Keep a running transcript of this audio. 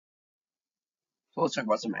So let's talk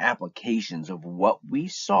about some applications of what we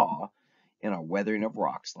saw in our Weathering of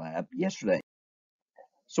Rocks lab yesterday.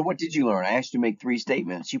 So what did you learn? I asked you to make three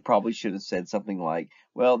statements. You probably should have said something like,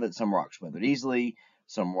 well, that some rocks weathered easily,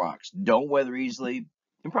 some rocks don't weather easily,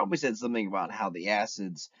 and probably said something about how the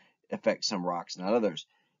acids affect some rocks, not others.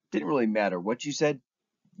 Didn't really matter what you said.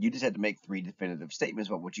 You just had to make three definitive statements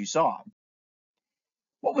about what you saw.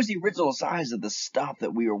 What was the original size of the stuff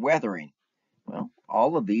that we were weathering? Well,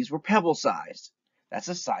 all of these were pebble sized. That's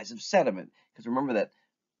the size of sediment. Because remember that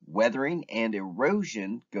weathering and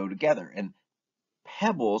erosion go together, and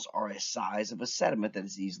pebbles are a size of a sediment that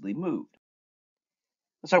is easily moved.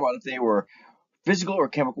 Let's talk about if they were physical or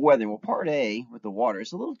chemical weathering. Well, part A with the water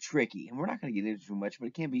is a little tricky, and we're not going to get into too much, but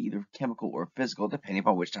it can be either chemical or physical depending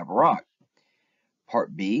upon which type of rock.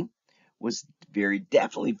 Part B was very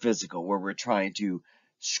definitely physical, where we're trying to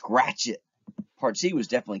scratch it. Part C was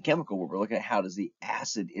definitely chemical, where we're looking at how does the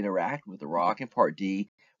acid interact with the rock. And part D,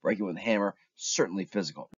 breaking with a hammer, certainly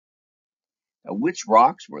physical. Now, which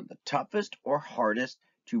rocks were the toughest or hardest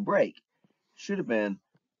to break? Should have been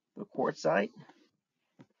the quartzite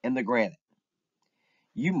and the granite.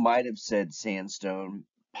 You might have said sandstone,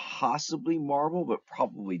 possibly marble, but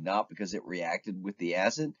probably not because it reacted with the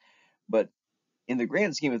acid. But in the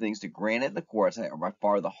grand scheme of things, the granite and the quartzite are by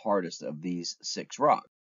far the hardest of these six rocks.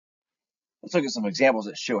 Let's look at some examples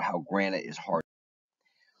that show how granite is hard.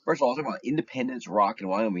 First of all, I'll talk about Independence Rock in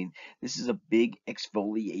Wyoming. This is a big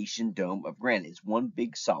exfoliation dome of granite. It's one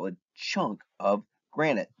big solid chunk of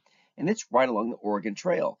granite, and it's right along the Oregon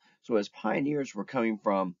Trail. So as pioneers were coming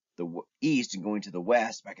from the east and going to the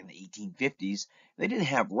west back in the 1850s, they didn't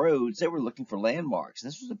have roads. They were looking for landmarks.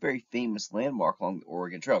 And this was a very famous landmark along the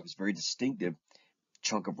Oregon Trail. It's a very distinctive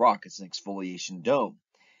chunk of rock. It's an exfoliation dome.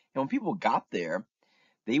 And when people got there,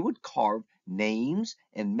 they would carve names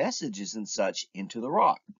and messages and such into the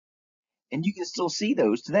rock. And you can still see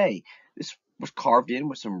those today. This was carved in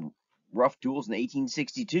with some rough tools in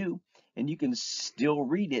 1862, and you can still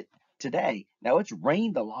read it today. Now, it's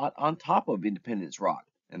rained a lot on top of Independence Rock,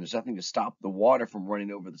 and there's nothing to stop the water from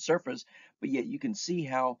running over the surface, but yet you can see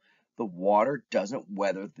how the water doesn't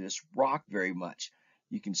weather this rock very much.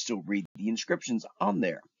 You can still read the inscriptions on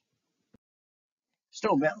there.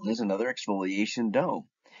 Stone Mountain is another exfoliation dome.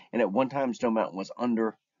 And at one time, Stone Mountain was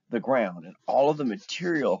under the ground. And all of the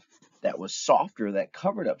material that was softer that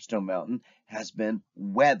covered up Stone Mountain has been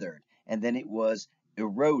weathered. And then it was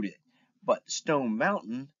eroded. But Stone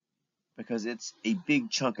Mountain, because it's a big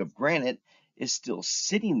chunk of granite, is still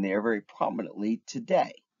sitting there very prominently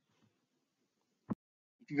today.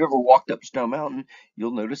 If you've ever walked up Stone Mountain,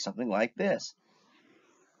 you'll notice something like this.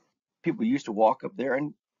 People used to walk up there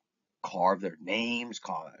and carve their names,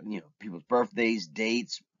 people's birthdays,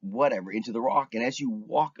 dates, whatever, into the rock. And as you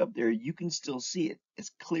walk up there, you can still see it as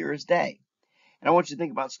clear as day. And I want you to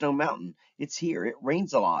think about Stone Mountain. It's here. It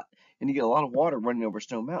rains a lot, and you get a lot of water running over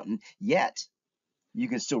Stone Mountain, yet you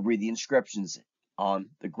can still read the inscriptions on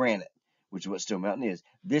the granite, which is what Stone Mountain is.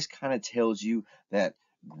 This kind of tells you that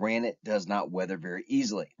granite does not weather very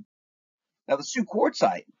easily. Now, the Sioux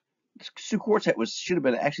quartzite should have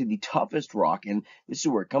been actually the toughest rock, and this is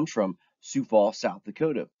where it comes from, Sioux Falls, South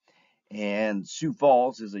Dakota. And Sioux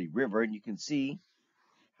Falls is a river, and you can see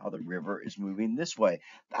how the river is moving this way.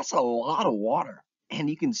 That's a lot of water, and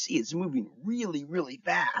you can see it's moving really, really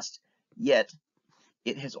fast, yet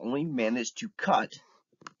it has only managed to cut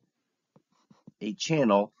a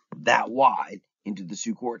channel that wide into the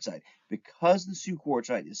Sioux quartzite. Because the Sioux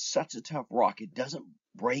quartzite is such a tough rock, it doesn't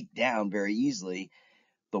break down very easily.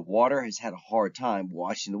 The water has had a hard time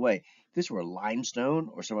washing away. If this were limestone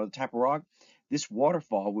or some other type of rock, this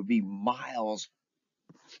waterfall would be miles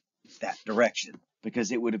that direction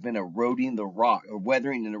because it would have been eroding the rock or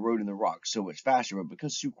weathering and eroding the rock so much faster. But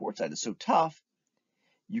because Sioux quartzite is so tough,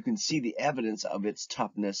 you can see the evidence of its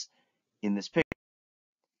toughness in this picture.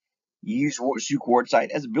 You use Sioux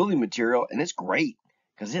quartzite as a building material, and it's great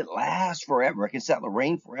because it lasts forever. It can sit in the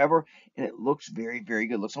rain forever, and it looks very, very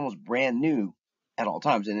good. It looks almost brand new at all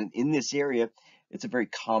times. And in this area, it's a very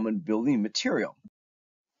common building material.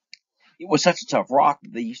 It was such a tough rock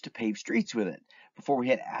that they used to pave streets with it. Before we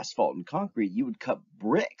had asphalt and concrete, you would cut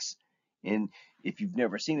bricks. And if you've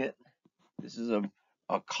never seen it, this is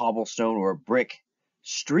a cobblestone or a brick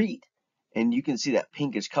street. And you can see that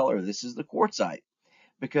pinkish color. This is the quartzite.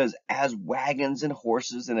 Because as wagons and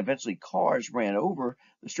horses and eventually cars ran over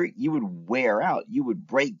the street, you would wear out. You would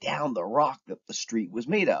break down the rock that the street was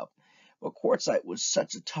made of. But quartzite was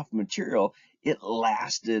such a tough material, it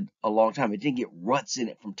lasted a long time. It didn't get ruts in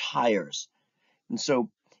it from tires. And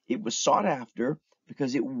so it was sought after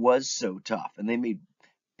because it was so tough. And they made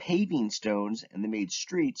paving stones and they made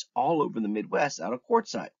streets all over the Midwest out of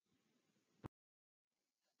quartzite.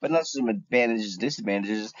 But not some advantages,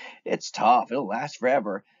 disadvantages. It's tough. It'll last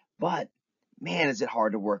forever. But man, is it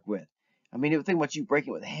hard to work with. I mean, think about you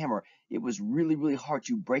breaking it with a hammer. It was really, really hard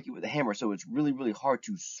to break it with a hammer. So it's really, really hard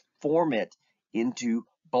to form it into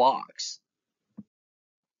blocks.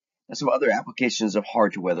 And some other applications of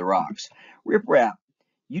hard to weather rocks. Riprap.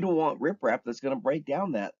 You don't want riprap that's going to break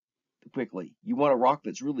down that quickly. You want a rock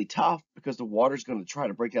that's really tough because the water's going to try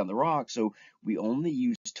to break down the rock. So we only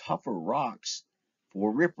use tougher rocks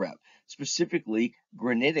for riprap, specifically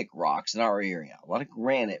granitic rocks in our area. A lot of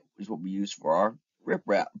granite is what we use for our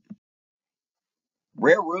riprap.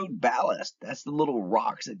 Railroad ballast, that's the little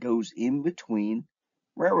rocks that goes in between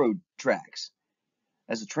railroad tracks.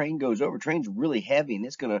 As the train goes over, train's really heavy and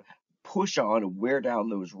it's going to push on and wear down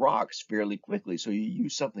those rocks fairly quickly. So you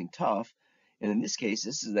use something tough. And in this case,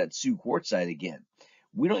 this is that Sioux quartzite again.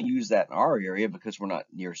 We don't use that in our area because we're not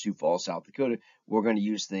near Sioux Falls, South Dakota. We're going to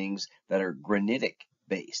use things that are granitic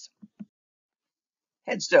based.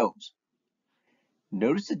 Headstones.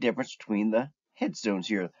 Notice the difference between the headstones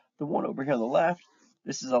here. The one over here on the left,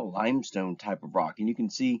 this is a limestone type of rock. And you can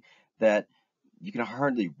see that you can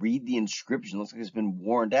hardly read the inscription. It looks like it's been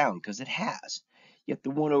worn down because it has. Yet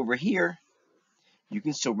the one over here, you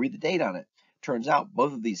can still read the date on it. Turns out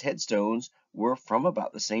both of these headstones were from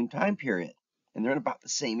about the same time period, and they're in about the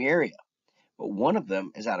same area. But one of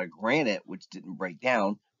them is out of granite, which didn't break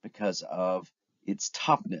down because of its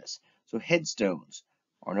toughness. So headstones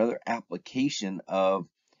are another application of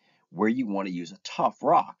where you want to use a tough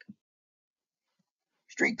rock.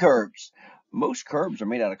 Street curbs. Most curbs are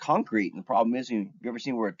made out of concrete, and the problem is, you've ever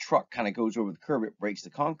seen where a truck kind of goes over the curb, it breaks the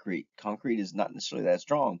concrete. Concrete is not necessarily that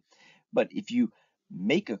strong. But if you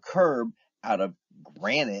make a curb out of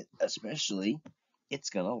granite, especially, it's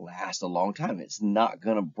going to last a long time. It's not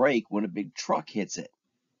going to break when a big truck hits it.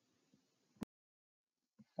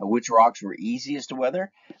 Now, which rocks were easiest to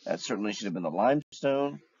weather? That certainly should have been the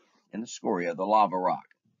limestone and the scoria, the lava rock.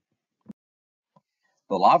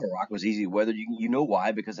 The lava rock was easy to weather. You know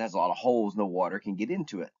why? Because it has a lot of holes, no water can get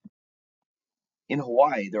into it. In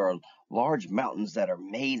Hawaii, there are large mountains that are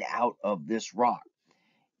made out of this rock.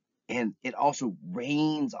 And it also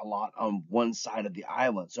rains a lot on one side of the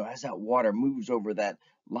island. So as that water moves over that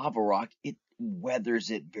lava rock, it weathers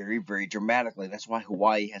it very, very dramatically. That's why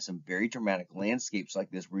Hawaii has some very dramatic landscapes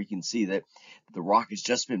like this, where you can see that the rock has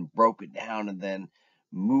just been broken down and then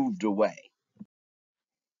moved away.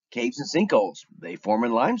 Caves and sinkholes, they form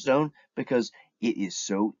in limestone because it is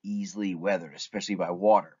so easily weathered, especially by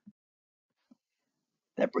water.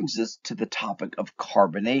 That brings us to the topic of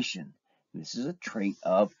carbonation. This is a trait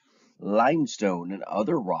of limestone and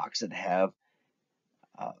other rocks that have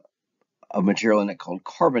a material in it called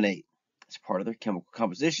carbonate. It's part of their chemical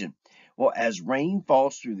composition. Well, as rain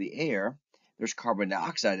falls through the air, there's carbon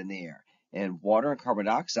dioxide in the air, and water and carbon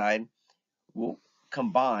dioxide will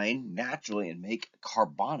combine naturally and make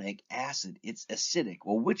carbonic acid. It's acidic.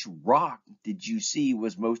 Well, which rock did you see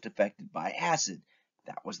was most affected by acid?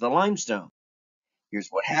 That was the limestone. Here's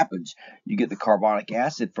what happens. You get the carbonic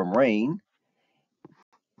acid from rain,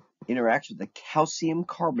 interacts with the calcium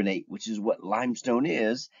carbonate, which is what limestone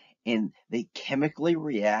is, and they chemically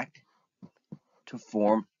react to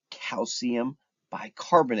form calcium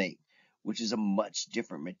bicarbonate, which is a much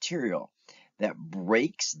different material that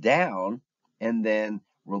breaks down and then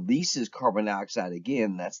releases carbon dioxide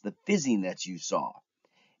again. That's the fizzing that you saw,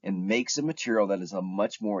 and makes a material that is a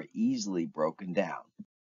much more easily broken down.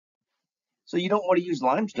 So you don't want to use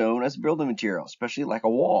limestone as a building material, especially like a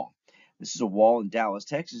wall. This is a wall in Dallas,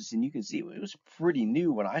 Texas, and you can see it was pretty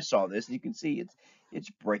new when I saw this. And you can see it's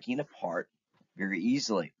breaking apart very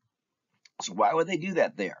easily. So why would they do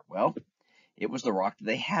that there? Well, it was the rock that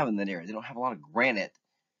they have in that area. They don't have a lot of granite,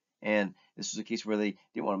 and this was a case where they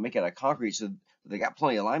didn't want to make it out of concrete, so they got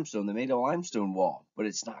plenty of limestone. They made a limestone wall, but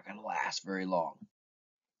it's not going to last very long.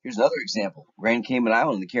 Here's another example. Grand Cayman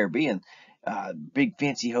Island in the Caribbean, big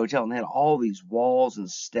fancy hotel, and they had all these walls and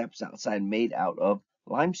steps outside made out of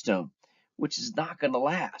limestone, which is not going to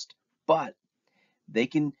last. But they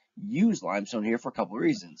can use limestone here for a couple of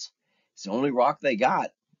reasons. It's the only rock they got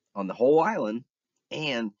on the whole island,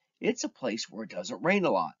 and it's a place where it doesn't rain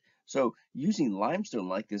a lot. So using limestone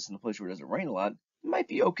like this in a place where it doesn't rain a lot might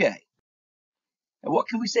be okay. And what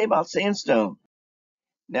can we say about sandstone?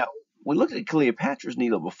 Now, we looked at Cleopatra's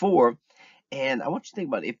Needle before, and I want you to think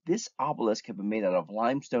about it. If this obelisk had been made out of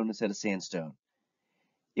limestone instead of sandstone,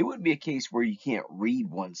 it would be a case where you can't read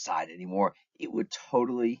one side anymore. It would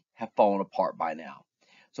totally have fallen apart by now.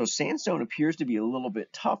 So sandstone appears to be a little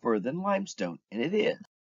bit tougher than limestone, and it is.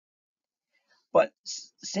 But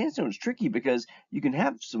sandstone is tricky because you can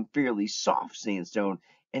have some fairly soft sandstone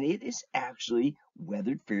and it is actually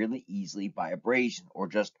weathered fairly easily by abrasion or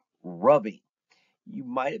just rubbing. You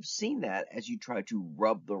might have seen that as you try to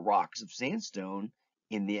rub the rocks of sandstone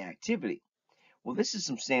in the activity. Well, this is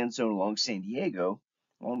some sandstone along San Diego,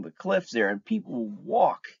 along the cliffs there, and people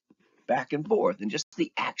walk back and forth, and just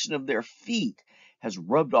the action of their feet has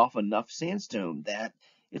rubbed off enough sandstone that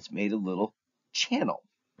it's made a little channel.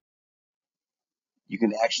 You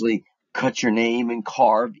can actually cut your name and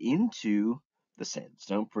carve into the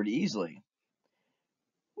sandstone pretty easily.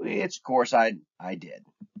 Which, of course, I did.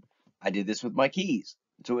 I did this with my keys,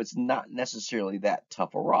 so it's not necessarily that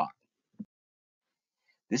tough a rock.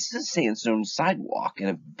 This is a sandstone sidewalk in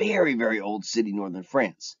a very, very old city, northern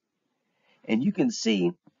France. And you can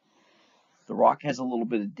see the rock has a little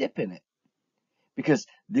bit of dip in it because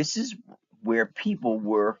this is where people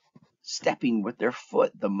were stepping with their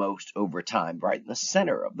foot the most over time, right in the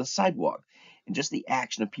center of the sidewalk. And just the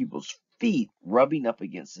action of people's feet rubbing up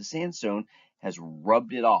against the sandstone has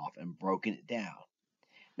rubbed it off and broken it down.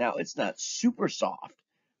 Now, it's not super soft,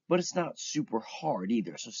 but it's not super hard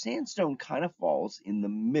either. So sandstone kind of falls in the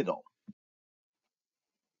middle.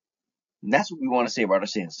 And that's what we want to say about our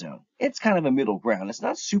sandstone. It's kind of a middle ground. It's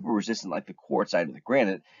not super resistant like the quartzite or the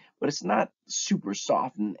granite, but it's not super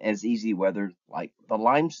soft and as easy weathered like the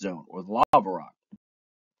limestone or the lava rock.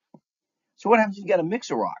 So what happens if you got a mix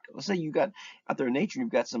of rock? Let's say you got out there in nature, you've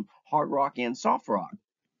got some hard rock and soft rock.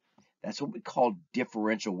 That's what we call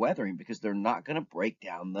differential weathering because they're not going to break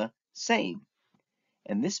down the same.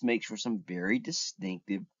 And this makes for some very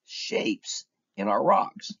distinctive shapes in our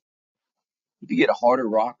rocks. If you get a harder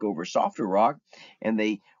rock over softer rock and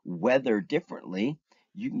they weather differently,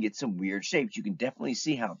 you can get some weird shapes. You can definitely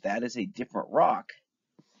see how that is a different rock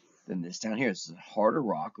than this down here. This is a harder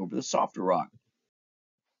rock over the softer rock.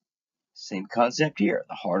 Same concept here.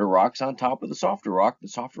 The harder rock's on top of the softer rock. The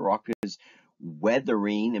softer rock is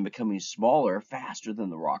weathering and becoming smaller faster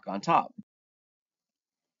than the rock on top.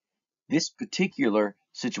 This particular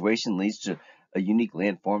situation leads to a unique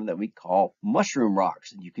landform that we call mushroom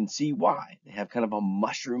rocks, and you can see why. They have kind of a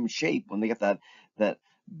mushroom shape when they get that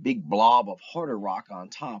big blob of harder rock on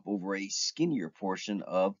top over a skinnier portion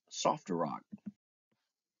of softer rock.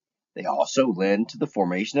 They also lend to the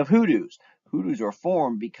formation of hoodoos. Hoodoos are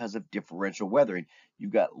formed because of differential weathering.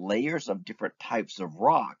 You've got layers of different types of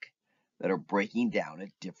rock that are breaking down at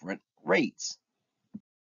different rates.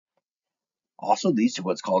 Also leads to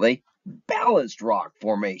what's called a balanced rock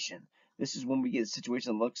formation. This is when we get a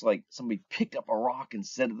situation that looks like somebody picked up a rock and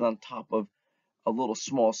set it on top of a little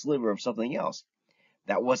small sliver of something else.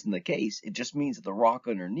 That wasn't the case. It just means that the rock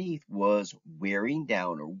underneath was wearing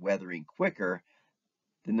down or weathering quicker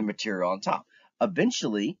than the material on top.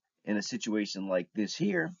 Eventually, in a situation like this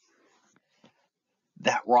here,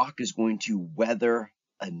 that rock is going to weather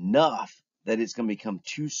enough that it's going to become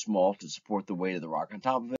too small to support the weight of the rock on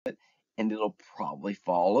top of it, and it'll probably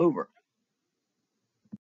fall over.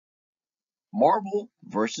 Marble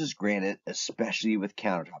versus granite, especially with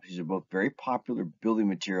countertops. These are both very popular building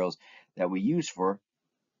materials that we use for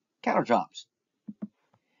countertops.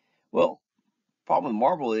 Well, problem with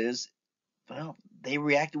marble is, well, they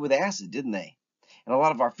reacted with acid, didn't they? And a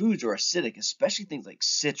lot of our foods are acidic, especially things like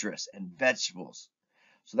citrus and vegetables.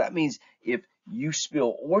 So that means if you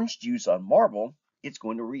spill orange juice on marble, it's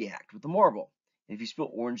going to react with the marble. If you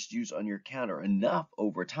spill orange juice on your counter enough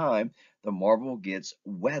over time, the marble gets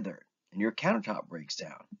weathered and your countertop breaks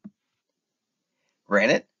down.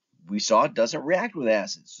 Granite, we saw, doesn't react with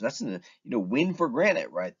acids. So that's a win for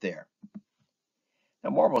granite right there.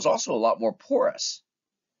 Now marble is also a lot more porous.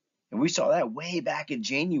 And we saw that way back in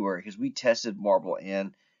January because we tested marble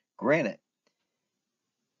and granite.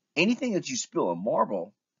 Anything that you spill in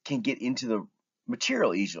marble can get into the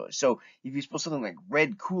material easily. So if you spill something like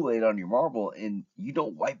red Kool-Aid on your marble and you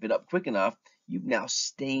don't wipe it up quick enough, you've now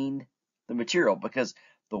stained the material because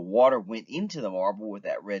the water went into the marble with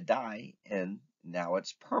that red dye and now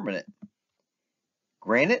it's permanent.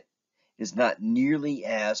 Granite is not nearly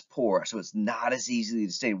as porous, so it's not as easily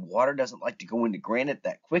to stain. Water doesn't like to go into granite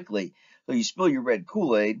that quickly. So you spill your red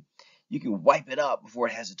Kool-Aid, you can wipe it up before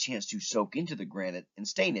it has a chance to soak into the granite and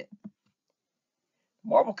stain it.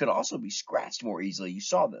 Marble can also be scratched more easily. You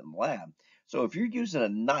saw that in the lab. So if you're using a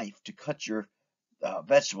knife to cut your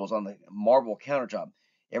vegetables on the marble countertop,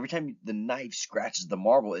 every time the knife scratches the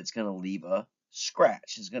marble, it's going to leave a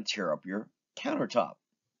scratch. It's going to tear up your countertop.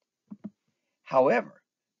 However,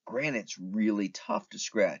 granite's really tough to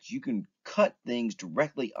scratch. You can cut things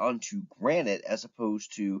directly onto granite as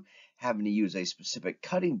opposed to having to use a specific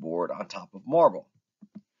cutting board on top of marble.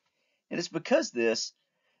 And it's because this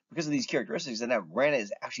because of these characteristics, and now granite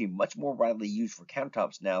is actually much more widely used for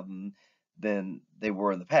countertops now than they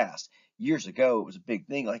were in the past. Years ago, it was a big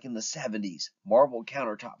thing, like in the 70s. Marble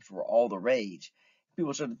countertops were all the rage.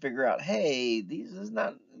 People started to figure out, hey, these is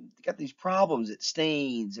not got these problems. It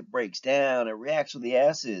stains, it breaks down, it reacts with the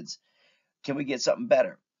acids. Can we get something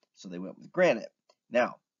better? So they went with granite.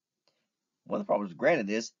 Now, one of the problems with granite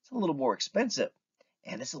is it's a little more expensive,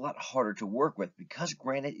 and it's a lot harder to work with because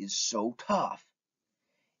granite is so tough.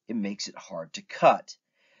 It makes it hard to cut.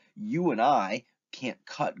 You and I can't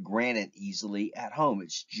cut granite easily at home.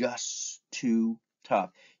 It's just too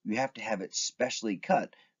tough. You have to have it specially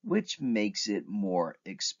cut, which makes it more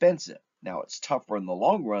expensive. Now, it's tougher in the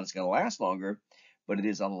long run. It's going to last longer, but it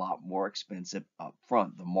is a lot more expensive up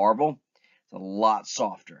front. The marble is a lot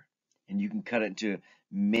softer, and you can cut it into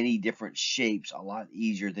many different shapes a lot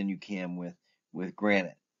easier than you can with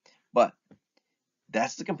granite. But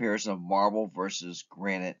that's the comparison of marble versus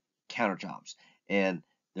granite countertops. And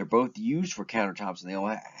they're both used for countertops, and they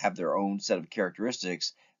all have their own set of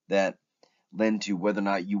characteristics that lend to whether or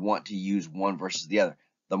not you want to use one versus the other.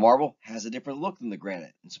 The marble has a different look than the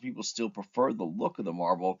granite, and some people still prefer the look of the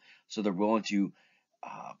marble, so they're willing to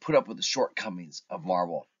put up with the shortcomings of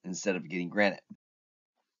marble instead of getting granite.